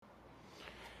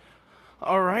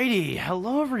Alrighty,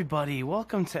 hello everybody.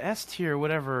 Welcome to S tier,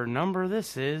 whatever number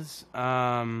this is.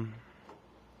 So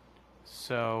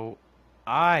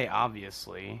I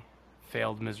obviously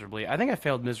failed miserably. I think I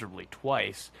failed miserably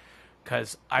twice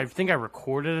because I think I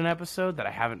recorded an episode that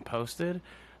I haven't posted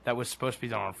that was supposed to be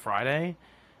done on Friday,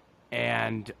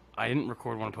 and I didn't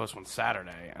record one post on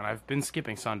Saturday, and I've been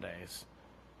skipping Sundays.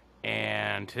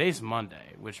 And today's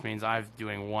Monday, which means I'm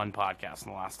doing one podcast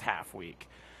in the last half week.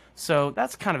 So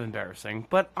that's kind of embarrassing,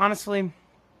 but honestly,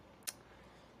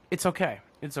 it's okay.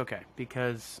 It's okay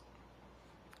because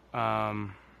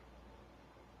um,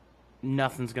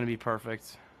 nothing's gonna be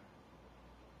perfect,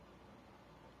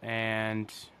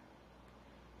 and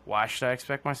why should I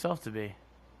expect myself to be?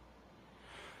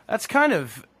 That's kind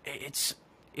of it's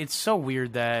so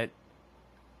weird that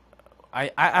I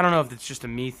don't know if it's just a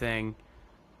me thing,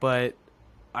 but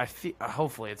I feel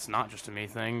hopefully it's not just a me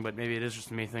thing, but maybe it is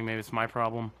just a me thing. Maybe it's my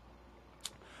problem.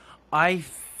 I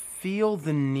feel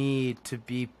the need to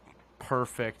be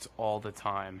perfect all the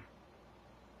time.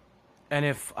 And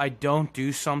if I don't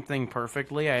do something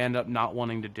perfectly, I end up not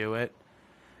wanting to do it.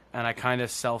 And I kind of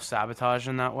self sabotage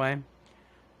in that way.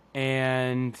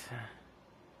 And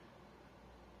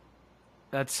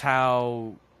that's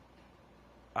how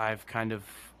I've kind of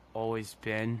always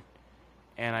been.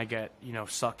 And I get,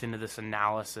 sucked into this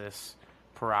analysis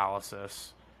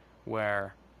paralysis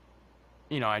where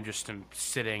I just am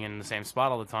sitting in the same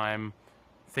spot all the time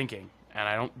thinking, and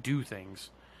I don't do things.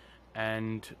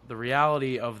 And the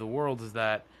reality of the world is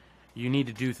that you need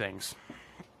to do things.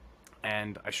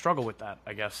 And I struggle with that,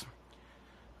 I guess.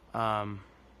 But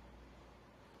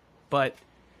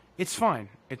it's fine.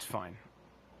 It's fine.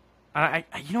 I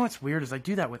what's weird is I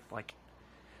do that with,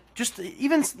 just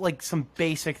even, some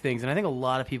basic things. And I think a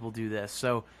lot of people do this.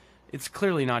 So it's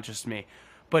clearly not just me.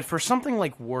 But for something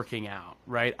like working out,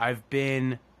 right? I've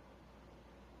been,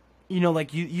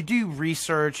 you do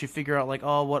research, you figure out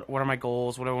what are my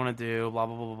goals, what do I want to do, blah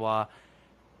blah blah blah blah,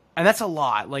 and that's a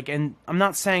lot. And I'm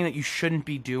not saying that you shouldn't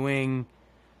be doing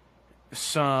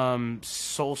some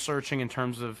soul searching in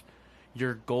terms of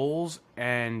your goals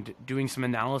and doing some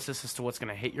analysis as to what's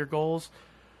going to hit your goals,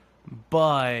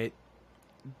 but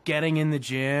getting in the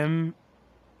gym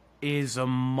is a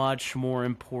much more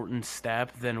important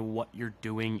step than what you're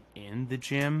doing in the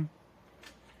gym.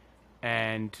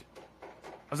 And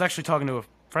I was actually talking to a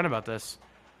friend about this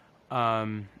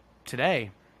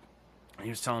today. He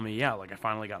was telling me, I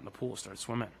finally got in the pool, started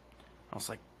swimming. I was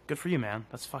like, good for you, man.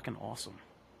 That's fucking awesome.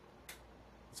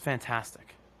 It's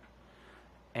fantastic.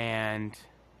 And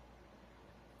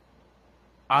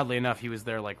oddly enough, he was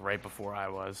there right before I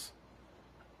was.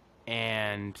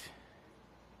 And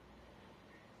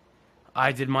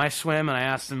I did my swim, and I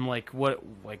asked him what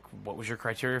was your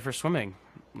criteria for swimming?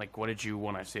 What did you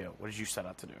want to see? What did you set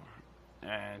out to do?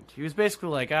 And he was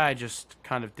basically I just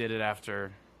kind of did it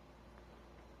after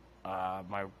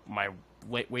my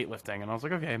weightlifting, and I was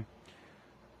like, okay.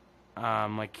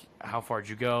 How far did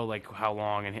you go? How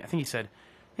long? And I think he said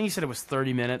it was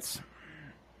 30 minutes,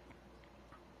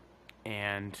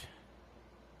 or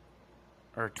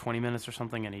 20 minutes or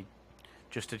something, and he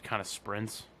just did kind of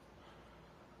sprints.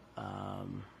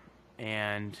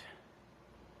 And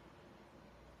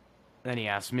then he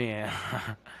asked me,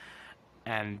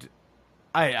 and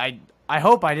I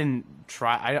hope I didn't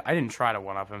try. I didn't try to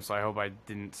one up him, so I hope I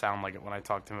didn't sound like it when I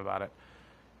talked to him about it.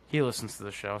 He listens to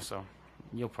the show, so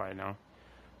you'll probably know.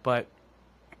 But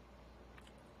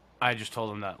I just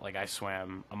told him that I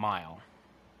swam a mile,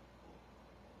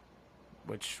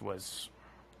 which was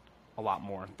a lot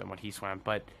more than what he swam,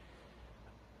 but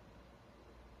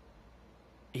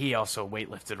he also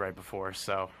weightlifted right before,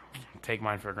 so take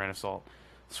mine for a grain of salt.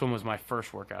 Swim was my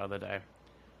first workout of the day.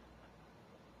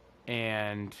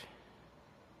 And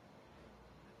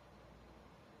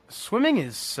swimming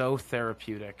is so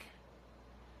therapeutic.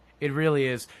 It really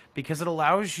is, because it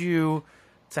allows you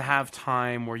to have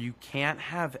time where you can't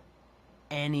have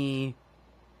any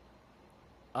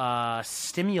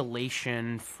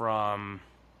stimulation from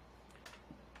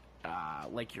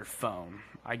your phone,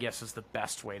 I guess is the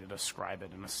best way to describe it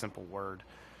in a simple word.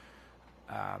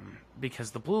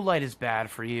 Because the blue light is bad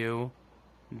for you.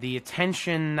 The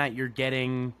attention that you're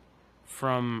getting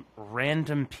from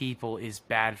random people is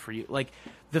bad for you.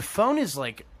 The phone is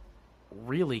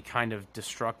really kind of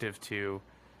destructive to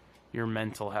your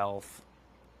mental health,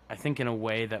 I think, in a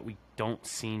way that we don't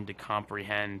seem to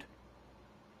comprehend.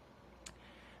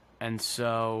 And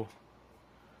so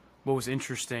what was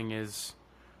interesting is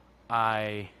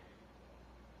I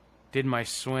did my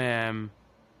swim,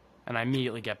 and I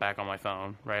immediately get back on my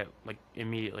phone, right?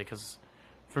 Immediately, because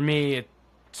for me, it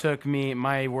took me,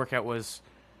 my workout was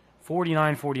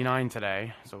 49:49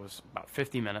 today, so it was about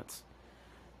 50 minutes.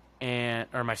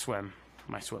 Or my swim,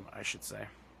 I should say.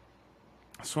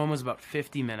 Swim was about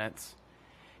 50 minutes,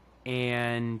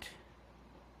 and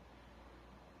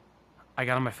I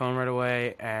got on my phone right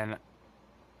away, and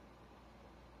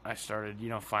I started,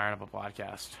 firing up a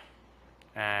podcast.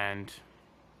 And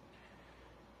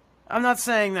I'm not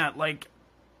saying that, like,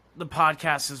 the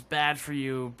podcast is bad for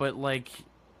you, but, like,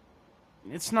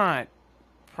 it's not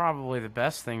probably the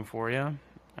best thing for you.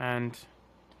 And,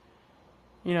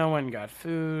 went and got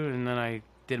food, and then I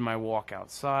did my walk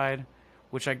outside,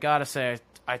 which I gotta say,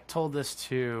 I told this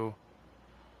to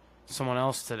someone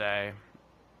else today,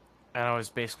 and I was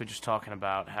basically just talking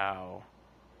about how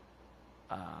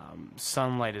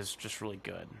sunlight is just really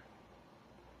good.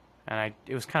 And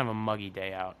it was kind of a muggy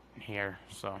day out here,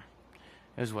 so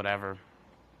it was whatever.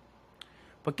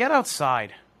 But get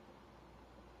outside.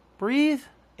 Breathe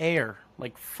air,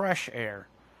 like fresh air.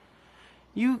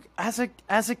 You, as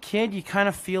a kid, you kind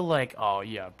of feel like, oh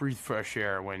yeah, breathe fresh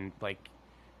air when, like,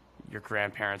 your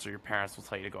grandparents or your parents will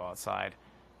tell you to go outside,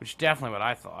 which is definitely what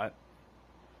I thought.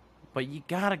 But you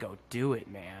gotta go do it,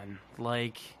 man.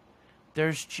 Like,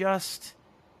 there's just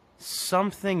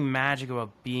something magic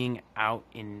about being out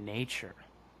in nature.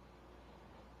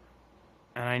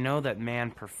 And I know that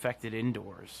man perfected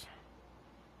indoors,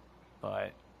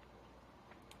 but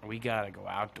we gotta go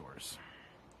outdoors.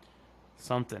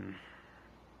 Something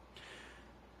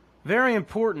very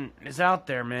important is out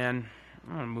there, man.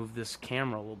 I'm gonna move this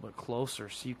camera a little bit closer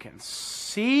so you can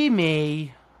see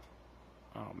me.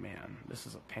 Oh man, this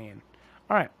is a pain.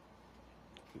 Alright.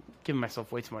 Giving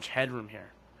myself way too much headroom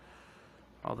here.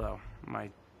 Although, my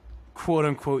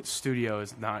quote-unquote studio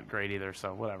is not great either,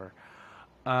 so whatever.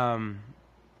 What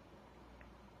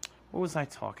was I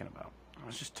talking about? I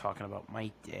was just talking about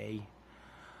my day.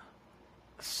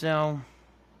 So,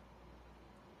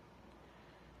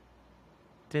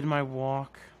 did my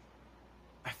walk.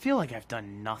 I feel like I've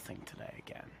done nothing today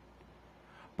again.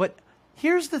 But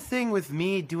here's the thing with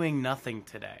me doing nothing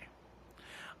today.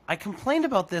 I complained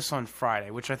about this on Friday,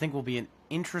 which I think will be an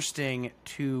interesting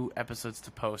 2 episodes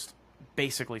to post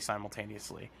basically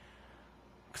simultaneously.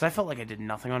 Because I felt like I did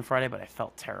nothing on Friday, but I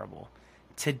felt terrible.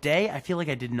 Today, I feel like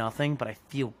I did nothing, but I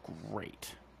feel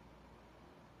great.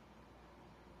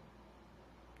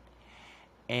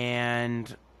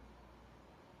 And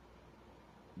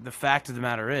the fact of the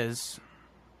matter is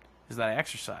that I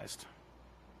exercised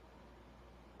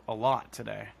a lot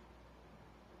today.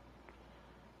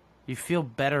 You feel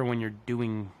better when you're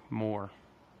doing more,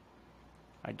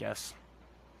 I guess.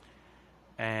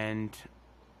 And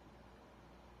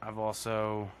I've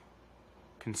also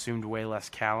consumed way less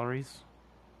calories,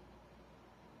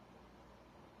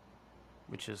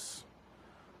 which is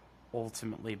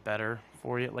ultimately better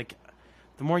for you. Like,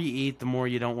 the more you eat, the more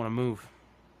you don't want to move.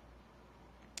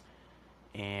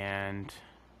 And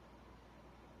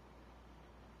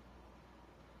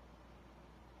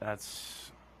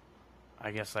that's,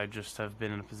 I guess I just have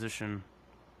been in a position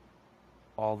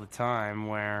all the time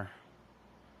where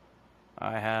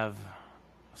I have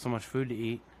so much food to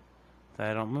eat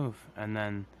that I don't move. And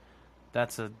then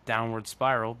that's a downward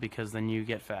spiral because then you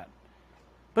get fat.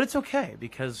 But it's okay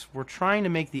because we're trying to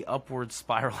make the upward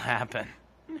spiral happen.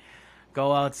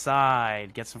 Go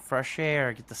outside, get some fresh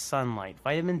air, get the sunlight,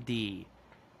 vitamin D,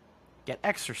 get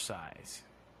exercise,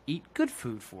 eat good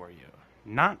food for you,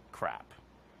 not crap.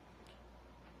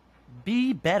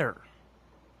 Be better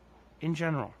in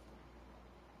general.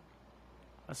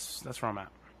 That's where I'm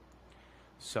at.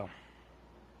 So,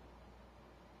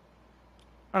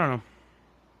 I don't know.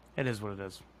 It is what it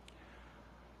is.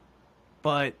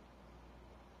 But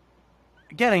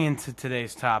getting into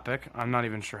today's topic, I'm not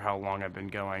even sure how long I've been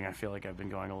going. I feel like I've been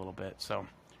going a little bit, so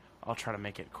I'll try to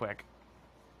make it quick.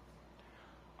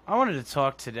 I wanted to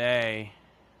talk today,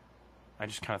 I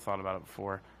just kind of thought about it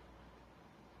before,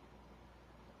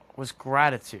 was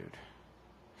gratitude.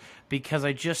 Because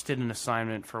I just did an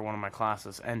assignment for one of my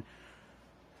classes, and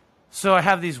so I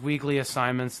have these weekly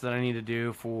assignments that I need to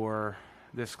do for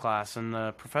this class, and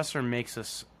the professor makes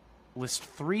us list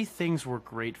 3 things we're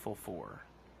grateful for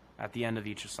at the end of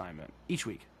each assignment, each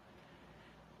week.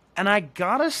 And I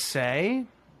gotta say,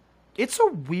 it's a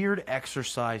weird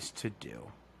exercise to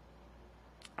do.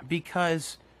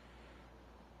 Because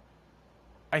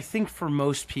I think for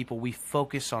most people, we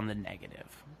focus on the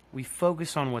negative. We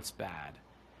focus on what's bad.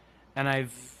 And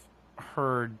I've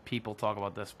heard people talk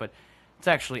about this, but it's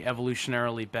actually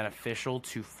evolutionarily beneficial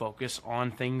to focus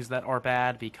on things that are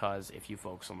bad, because if you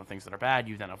focus on the things that are bad,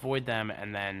 you then avoid them,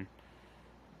 and then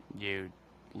you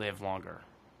live longer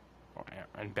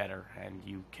and better, and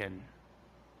you can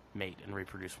mate and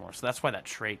reproduce more. So that's why that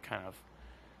trait kind of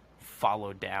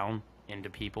followed down into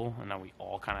people, and now we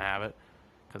all kind of have it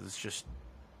because it's just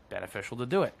beneficial to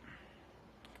do it.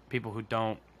 People who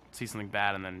don't see something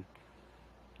bad and then,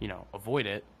 avoid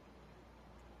it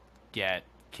get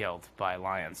killed by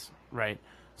lions, right?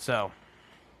 So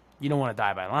you don't want to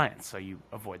die by lions, so you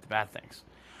avoid the bad things.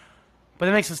 But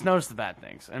it makes us notice the bad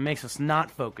things, and it makes us not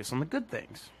focus on the good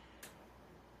things.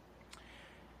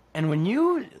 And when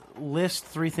you list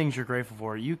 3 things you're grateful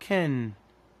for, you can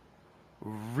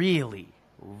really,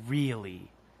 really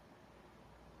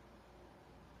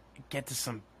get to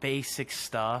some basic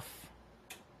stuff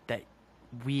that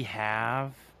we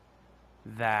have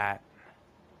that,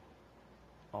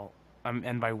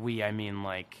 and by we, I mean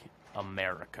like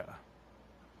America,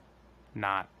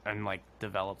 not in like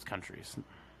developed countries,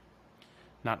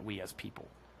 not we as people.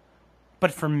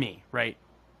 But for me, right?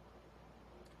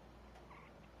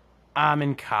 I'm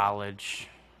in college,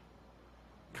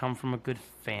 come from a good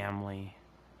family,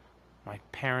 my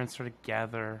parents are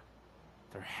together,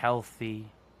 they're healthy,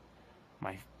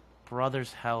 my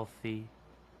brother's healthy,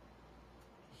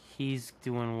 he's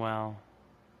doing well.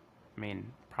 I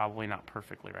mean, probably not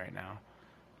perfectly right now,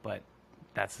 but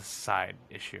that's a side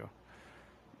issue.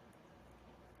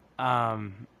 I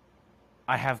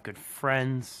have good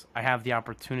friends. I have the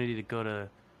opportunity to go to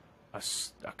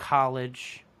a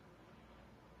college.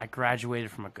 I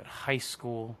graduated from a good high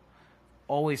school.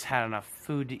 Always had enough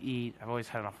food to eat. I've always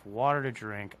had enough water to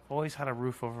drink. I've always had a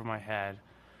roof over my head.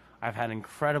 I've had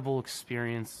incredible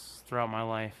experience throughout my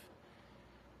life,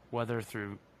 whether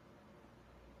through,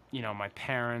 my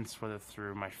parents, whether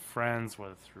through my friends,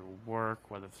 whether through work,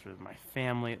 whether through my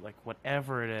family, like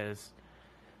whatever it is.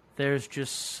 There's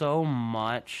just so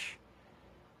much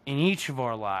in each of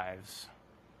our lives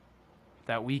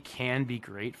that we can be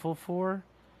grateful for,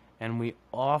 and we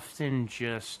often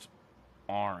just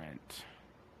aren't.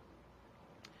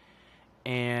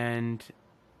 And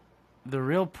the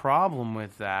real problem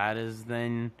with that is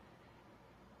then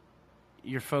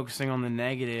you're focusing on the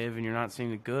negative and you're not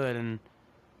seeing the good, and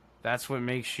that's what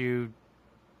makes you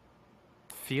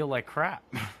feel like crap.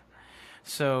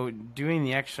 So doing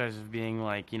the exercise of being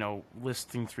like,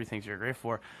 listing 3 things you're grateful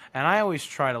for, and I always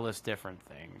try to list different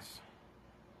things.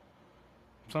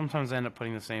 Sometimes I end up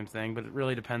putting the same thing, but it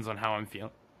really depends on how I'm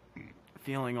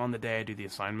feeling on the day I do the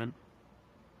assignment.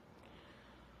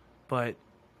 But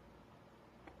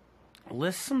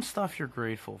list some stuff you're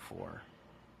grateful for,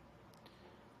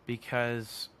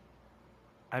 because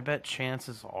I bet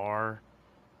chances are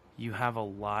you have a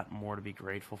lot more to be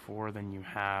grateful for than you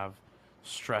have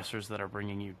stressors that are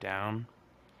bringing you down.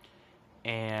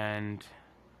 And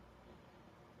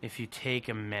if you take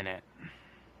a minute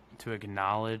to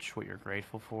acknowledge what you're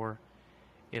grateful for,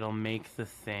 it'll make the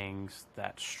things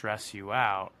that stress you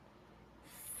out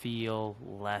feel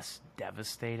less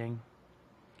devastating,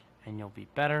 and you'll be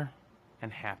better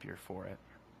and happier for it,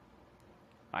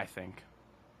 I think.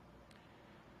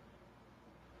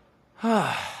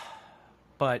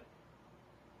 But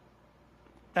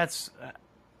that's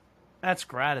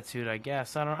gratitude, I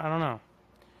guess. I don't know.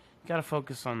 You gotta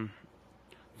focus on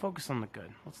the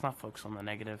good. Let's not focus on the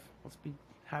negative. Let's be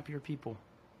happier people.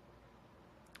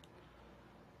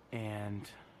 And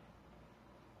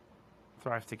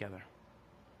thrive together.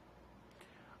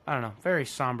 I don't know. Very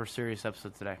somber, serious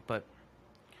episode today. But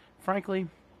frankly,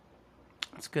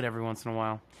 it's good every once in a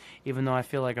while. Even though I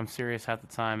feel like I'm serious half the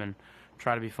time and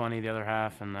try to be funny the other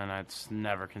half, and then it's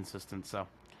never consistent. So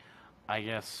I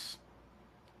guess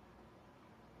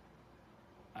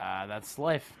that's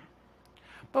life.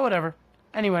 But whatever.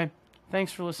 Anyway,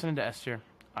 thanks for listening to S Tier.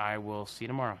 I will see you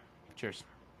tomorrow. Cheers.